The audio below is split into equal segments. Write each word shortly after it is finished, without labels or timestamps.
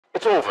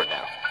It's over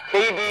now.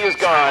 KD is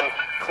gone.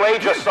 Clay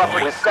just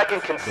suffered his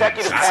second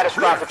consecutive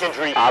catastrophic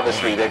injury.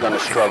 Obviously, they're gonna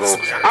struggle.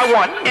 I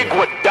want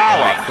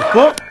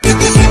Iguodala.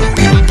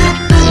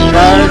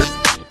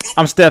 Guys,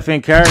 I'm Steph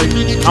and Curry.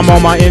 I'm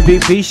on my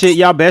MVP shit,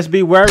 y'all best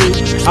be worried.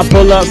 I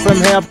pull up from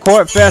half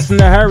court fast in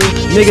a hurry.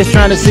 Niggas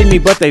trying to see me,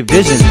 but they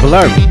vision's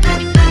blurry.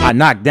 I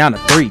knock down a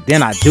 3,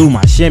 then I do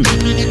my shimmy.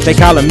 They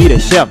calling me the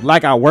chef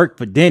like I work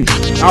for Denny.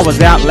 I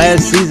was out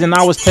last season,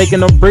 I was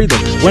taking a breather.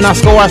 When I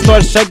score, I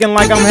start shaking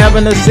like I'm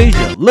having a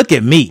seizure. Look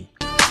at me.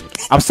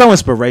 I'm so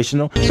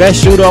inspirational.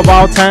 Best shooter of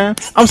all time.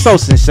 I'm so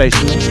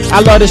sensational. I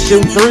love to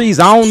shoot threes.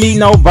 I don't need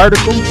no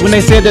vertical. When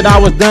they said that I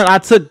was done, I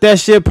took that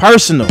shit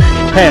personal.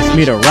 Pass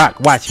me the rock,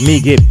 watch me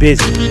get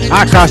busy.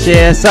 I cross your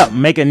ass up,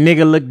 make a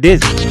nigga look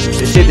dizzy.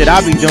 The shit that I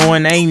be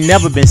doing ain't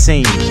never been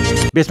seen.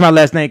 Bitch, my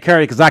last name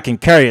Curry, cause I can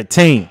carry a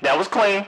team. That was clean.